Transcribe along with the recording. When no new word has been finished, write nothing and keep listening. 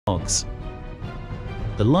dogs.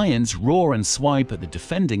 The lions roar and swipe at the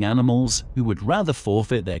defending animals, who would rather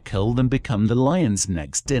forfeit their kill than become the lion's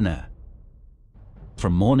next dinner.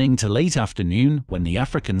 From morning to late afternoon, when the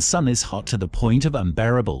African sun is hot to the point of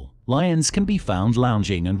unbearable, lions can be found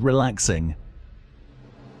lounging and relaxing.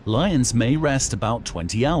 Lions may rest about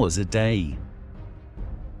 20 hours a day.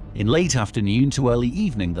 In late afternoon to early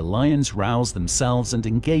evening, the lions rouse themselves and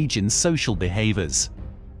engage in social behaviors.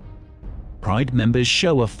 Pride members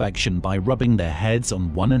show affection by rubbing their heads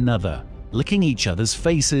on one another, licking each other's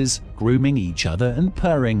faces, grooming each other, and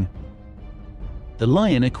purring. The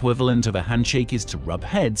lion equivalent of a handshake is to rub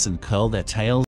heads and curl their tails.